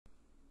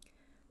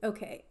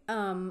Okay,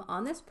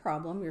 on this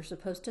problem, you're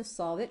supposed to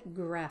solve it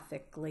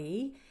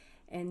graphically.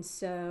 And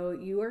so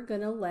you are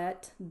going to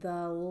let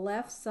the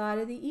left side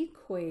of the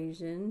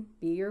equation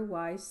be your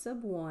y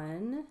sub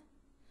 1.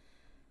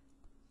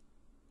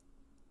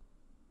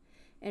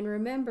 And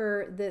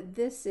remember that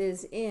this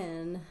is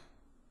in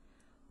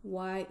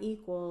y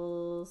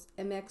equals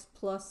mx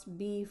plus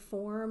b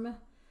form.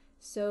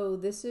 So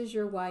this is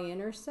your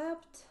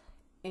y-intercept,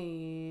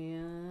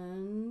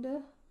 and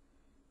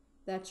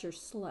that's your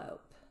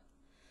slope.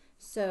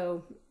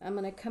 So I'm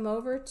going to come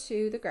over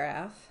to the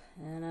graph,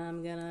 and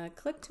I'm going to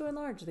click to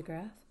enlarge the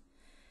graph.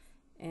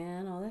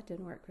 And oh, that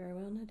didn't work very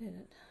well, now did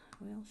it?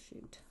 Well,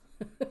 shoot.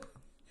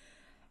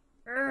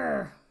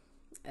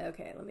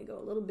 Okay, let me go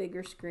a little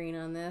bigger screen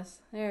on this.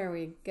 There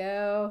we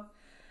go.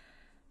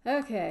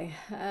 Okay,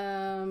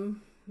 let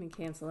me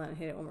cancel that and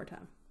hit it one more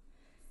time.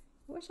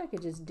 I wish I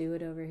could just do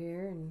it over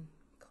here and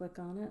click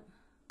on it.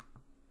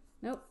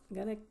 Nope,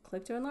 gotta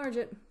click to enlarge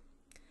it.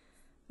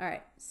 All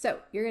right, so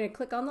you're going to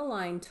click on the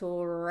line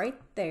tool right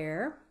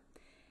there,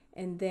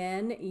 and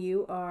then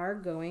you are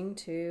going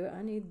to,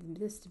 I need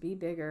this to be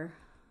bigger.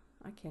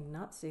 I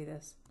cannot see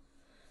this.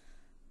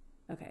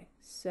 Okay,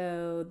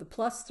 so the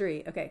plus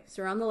 3. Okay,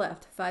 so we're on the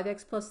left,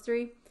 5x plus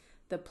 3.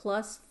 The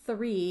plus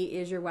 3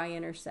 is your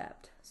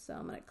y-intercept. So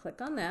I'm going to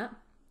click on that.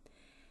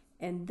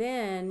 And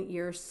then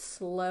your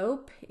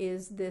slope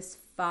is this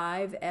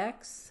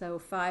 5x, so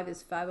 5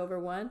 is 5 over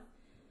 1.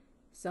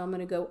 So I'm going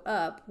to go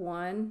up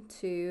 1,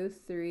 2,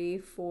 3,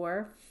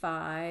 4,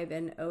 5,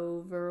 and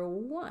over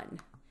 1,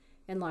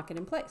 and lock it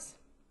in place.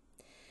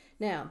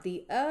 Now,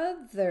 the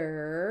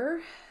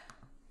other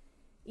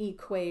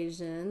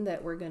equation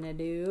that we're going to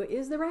do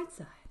is the right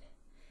side.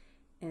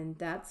 And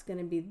that's going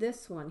to be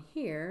this one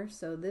here.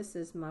 So this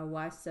is my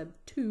y sub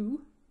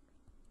 2.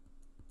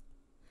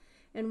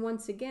 And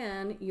once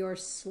again, your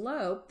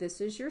slope,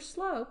 this is your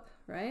slope,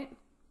 right?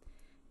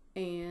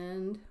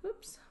 And,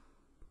 whoops.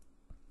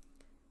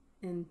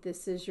 And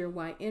this is your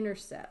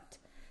y-intercept.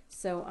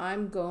 So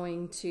I'm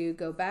going to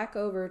go back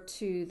over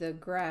to the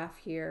graph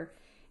here,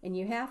 and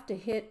you have to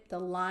hit the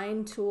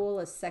line tool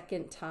a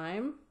second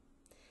time,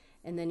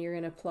 and then you're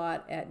going to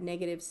plot at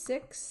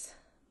 -6,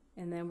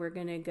 and then we're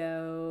going to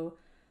go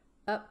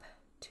up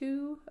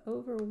 2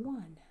 over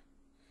 1,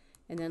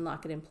 and then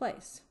lock it in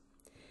place.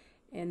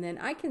 And then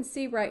I can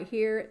see right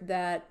here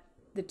that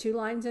the two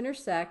lines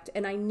intersect,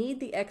 and I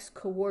need the x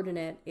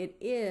coordinate. It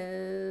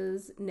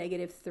is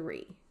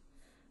 -3.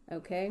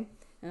 Okay,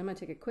 and I'm going to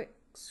take a quick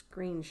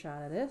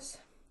screenshot of this,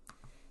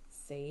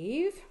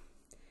 save,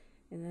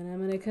 and then I'm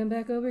going to come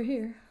back over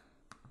here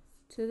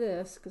to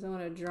this because I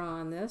want to draw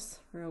on this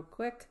real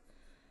quick.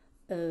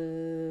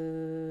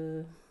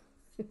 Hang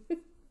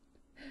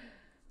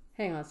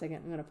on a second,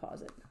 I'm going to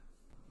pause it.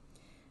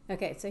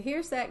 Okay, so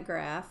here's that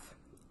graph,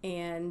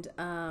 and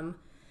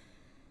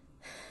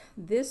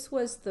this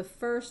was the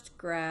first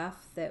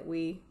graph that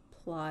we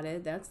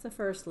plotted. That's the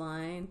first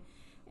line.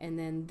 And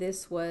then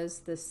this was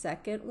the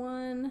second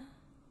one.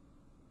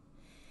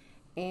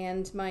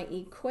 And my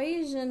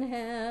equation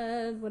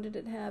had, what did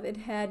it have? It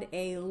had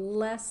a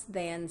less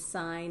than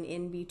sign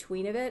in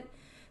between of it.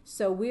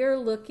 So we're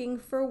looking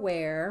for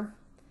where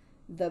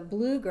the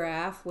blue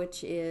graph,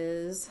 which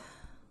is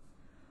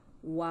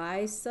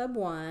y sub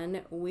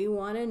 1, we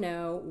want to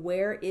know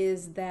where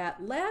is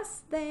that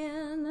less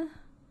than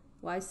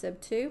y sub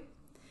 2.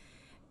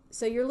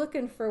 So you're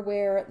looking for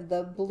where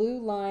the blue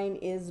line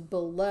is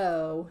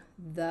below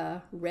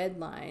the red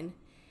line,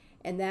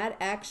 and that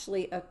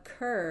actually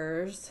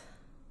occurs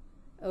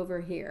over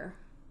here.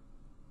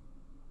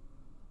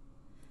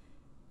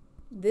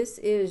 This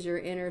is your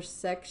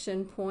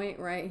intersection point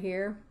right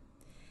here,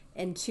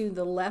 and to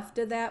the left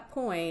of that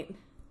point,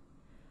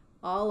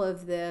 all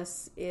of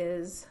this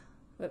is,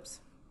 whoops,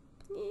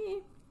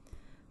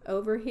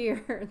 over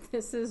here.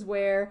 This is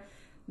where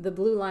the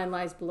blue line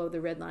lies below the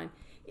red line.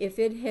 If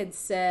it had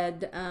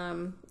said,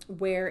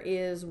 where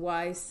is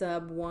y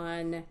sub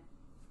 1,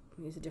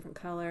 use a different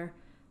color,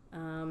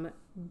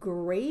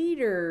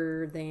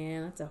 greater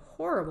than, that's a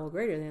horrible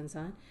greater than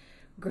sign,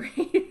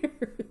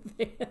 greater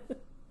than,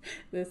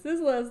 this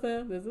is less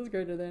than, this is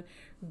greater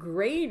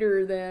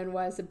than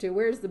y sub 2,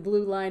 where's the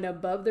blue line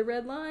above the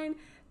red line?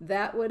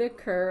 That would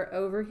occur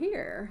over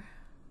here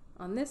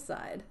on this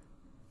side.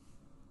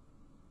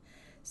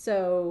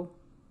 So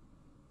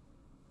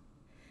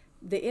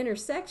the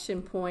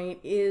intersection point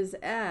is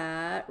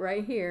at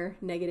right here,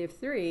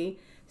 -3.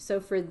 So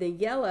for the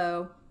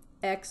yellow,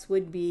 x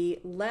would be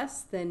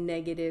less than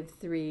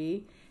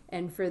 -3,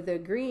 and for the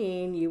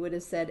green, you would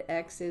have said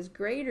x is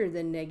greater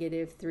than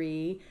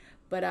 -3,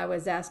 but I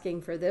was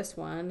asking for this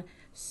one.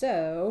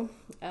 So,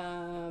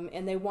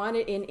 and they want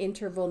it in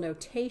interval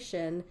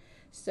notation.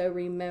 So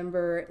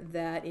remember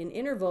that in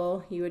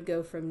interval, you would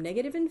go from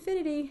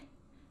 -infinity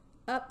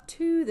up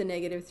to the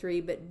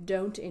 -3, but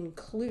don't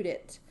include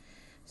it.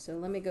 So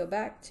let me go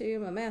back to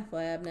my math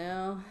lab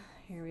now.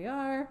 Here we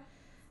are.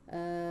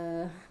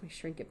 Let me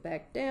shrink it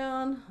back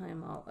down.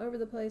 I'm all over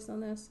the place on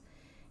this.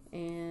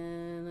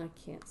 And I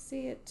can't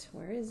see it.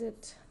 Where is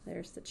it?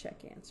 There's the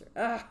check answer.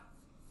 Ah,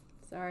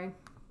 sorry.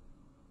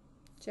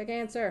 Check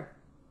answer.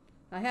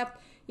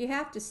 You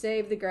have to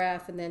save the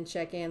graph and then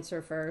check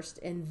answer first,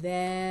 and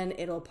then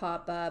it'll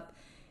pop up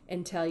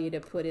and tell you to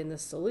put in the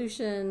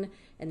solution,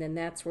 and then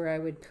that's where I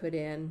would put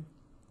in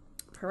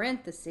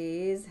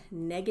parentheses,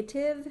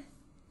 negative,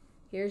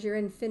 here's your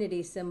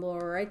infinity symbol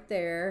right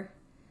there,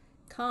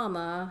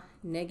 comma,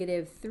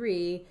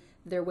 -3,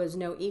 there was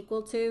no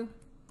equal to,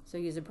 so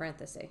use a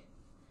parenthesis.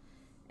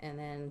 And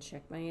then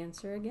check my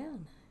answer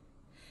again.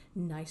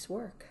 Nice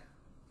work.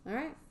 All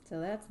right,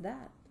 so that's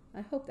that.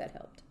 I hope that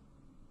helped.